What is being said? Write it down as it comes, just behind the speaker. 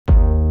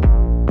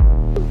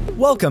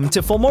Welcome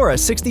to Filmora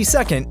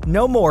 60-second,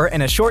 no more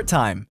in a short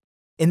time.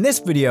 In this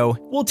video,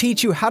 we'll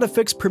teach you how to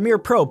fix Premiere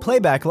Pro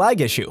playback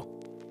lag issue.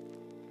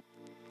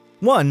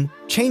 1.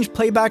 Change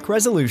playback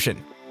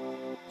resolution.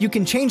 You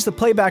can change the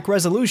playback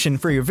resolution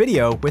for your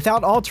video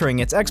without altering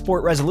its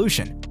export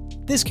resolution.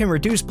 This can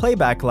reduce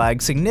playback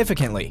lag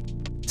significantly.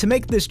 To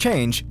make this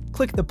change,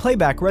 click the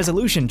Playback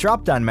Resolution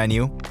drop-down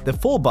menu, the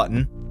Full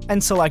button,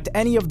 and select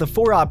any of the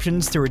 4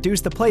 options to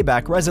reduce the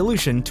playback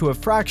resolution to a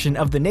fraction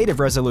of the native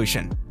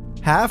resolution: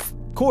 half,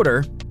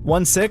 quarter,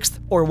 1/6,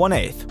 or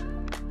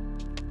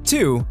 1/8.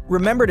 2.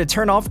 Remember to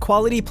turn off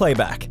quality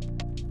playback.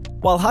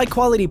 While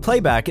high-quality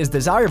playback is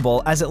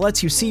desirable as it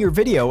lets you see your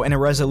video in a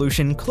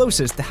resolution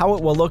closest to how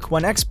it will look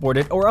when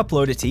exported or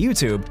uploaded to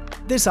YouTube,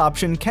 this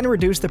option can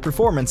reduce the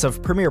performance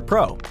of Premiere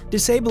Pro.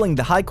 Disabling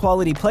the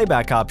high-quality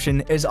playback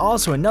option is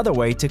also another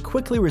way to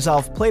quickly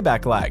resolve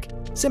playback lag.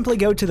 Simply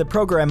go to the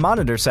Program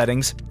Monitor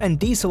settings and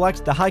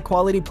deselect the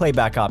high-quality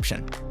playback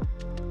option.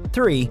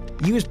 3.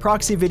 Use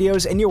proxy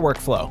videos in your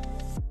workflow.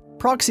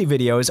 Proxy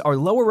videos are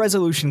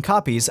lower-resolution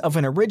copies of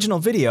an original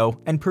video,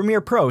 and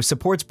Premiere Pro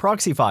supports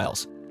proxy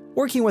files.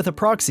 Working with a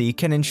proxy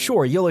can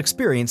ensure you'll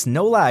experience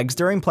no lags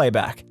during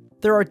playback.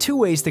 There are 2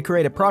 ways to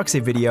create a proxy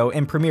video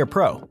in Premiere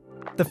Pro.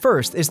 The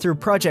first is through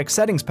Project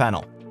Settings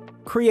panel.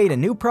 Create a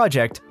new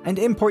project and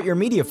import your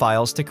media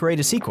files to create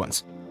a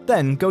sequence.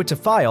 Then go to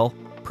File,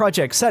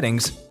 Project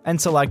Settings,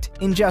 and select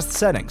Ingest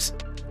Settings.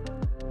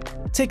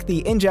 Tick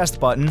the Ingest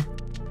button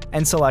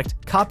and select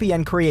Copy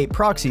and Create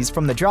Proxies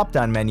from the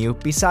drop-down menu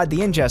beside the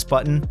Ingest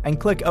button and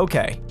click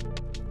OK.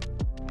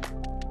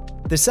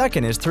 The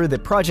second is through the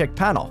Project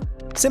panel.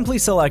 Simply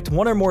select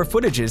one or more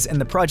footages in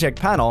the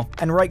Project panel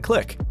and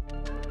right-click.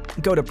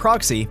 Go to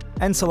Proxy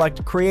and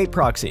select Create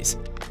Proxies.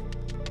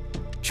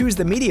 Choose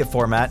the media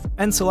format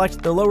and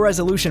select the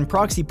low-resolution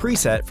proxy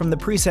preset from the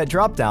preset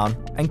drop-down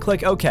and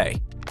click OK.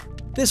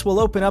 This will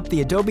open up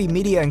the Adobe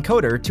Media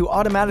Encoder to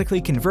automatically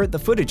convert the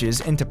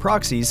footages into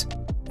proxies,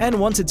 and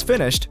once it's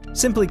finished,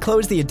 simply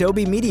close the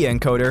Adobe Media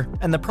Encoder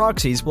and the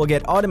proxies will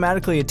get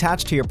automatically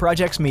attached to your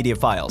project's media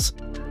files.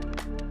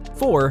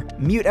 4.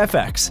 Mute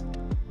FX.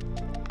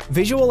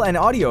 Visual and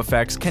audio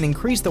effects can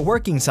increase the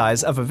working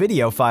size of a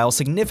video file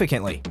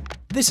significantly.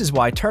 This is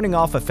why turning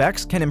off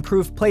effects can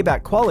improve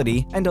playback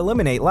quality and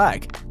eliminate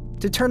lag.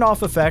 To turn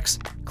off effects,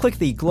 click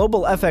the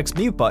Global FX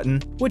Mute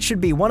button, which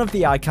should be one of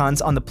the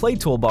icons on the Play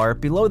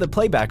toolbar below the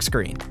playback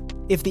screen.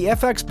 If the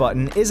FX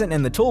button isn't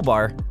in the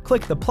toolbar,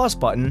 click the plus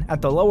button at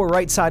the lower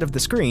right side of the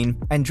screen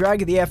and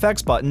drag the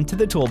FX button to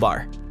the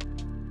toolbar.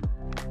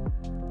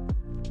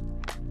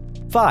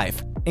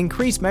 5.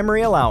 Increase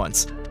memory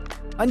allowance.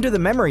 Under the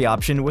Memory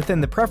option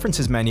within the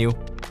Preferences menu,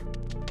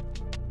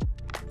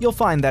 you'll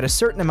find that a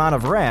certain amount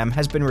of RAM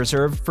has been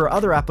reserved for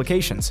other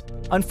applications.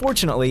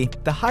 Unfortunately,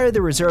 the higher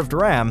the reserved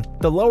RAM,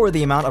 the lower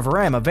the amount of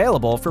RAM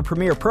available for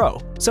Premiere Pro.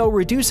 So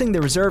reducing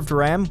the reserved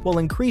RAM will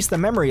increase the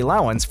memory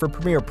allowance for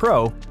Premiere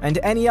Pro and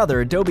any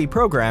other Adobe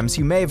programs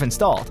you may have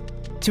installed.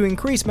 To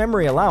increase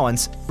memory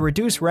allowance,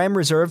 reduce RAM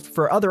reserved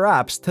for other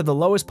apps to the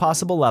lowest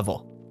possible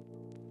level.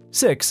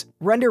 6.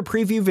 Render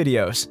preview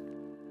videos.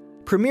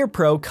 Premiere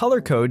Pro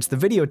color codes the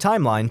video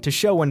timeline to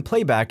show when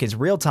playback is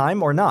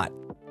real-time or not.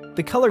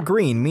 The color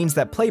green means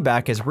that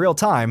playback is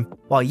real-time,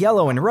 while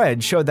yellow and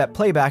red show that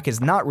playback is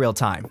not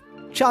real-time.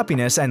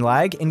 Choppiness and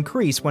lag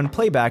increase when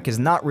playback is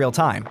not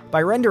real-time.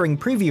 By rendering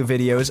preview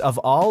videos of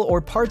all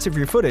or parts of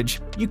your footage,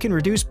 you can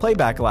reduce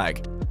playback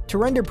lag. To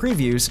render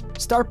previews,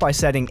 start by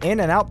setting in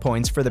and out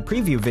points for the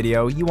preview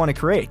video you want to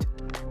create.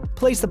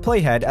 Place the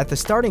playhead at the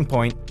starting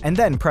point and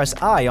then press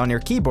I on your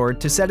keyboard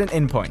to set an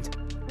in point.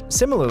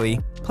 Similarly,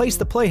 place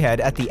the playhead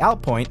at the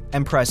out point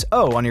and press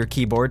O on your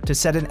keyboard to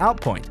set an out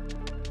point.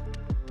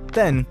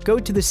 Then, go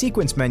to the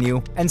Sequence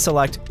menu and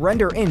select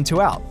Render In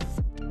to Out.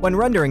 When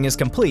rendering is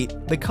complete,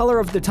 the color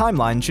of the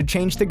timeline should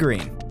change to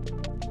green.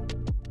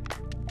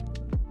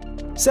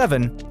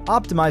 7.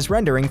 Optimize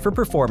rendering for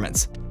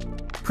performance.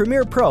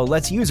 Premiere Pro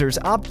lets users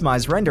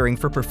optimize rendering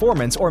for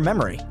performance or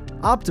memory.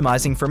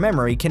 Optimizing for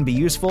memory can be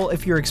useful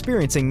if you're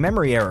experiencing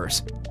memory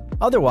errors.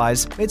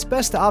 Otherwise, it's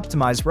best to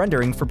optimize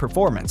rendering for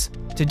performance.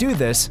 To do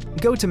this,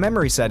 go to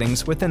Memory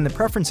Settings within the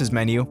Preferences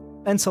menu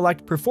and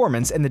select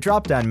Performance in the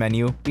drop-down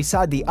menu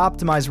beside the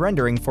Optimize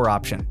Rendering for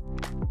option.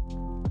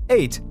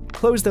 8.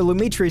 Close the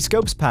Lumetri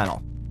Scopes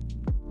panel.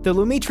 The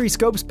Lumetri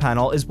Scopes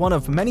panel is one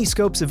of many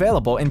scopes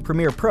available in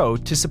Premiere Pro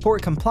to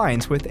support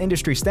compliance with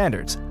industry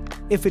standards.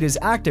 If it is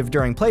active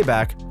during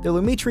playback, the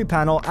Lumetri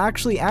panel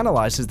actually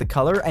analyzes the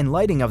color and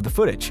lighting of the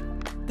footage.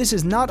 This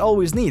is not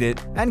always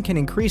needed and can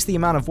increase the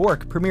amount of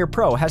work Premiere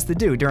Pro has to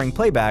do during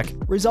playback,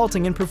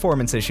 resulting in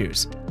performance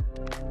issues.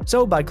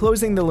 So by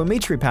closing the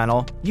Lumetri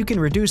panel, you can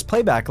reduce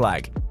playback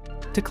lag.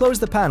 To close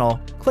the panel,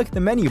 click the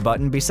menu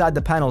button beside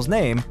the panel's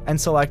name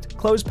and select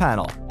Close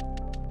Panel.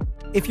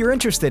 If you're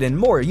interested in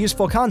more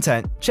useful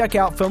content, check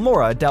out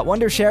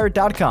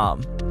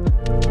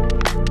filmora.wondershare.com.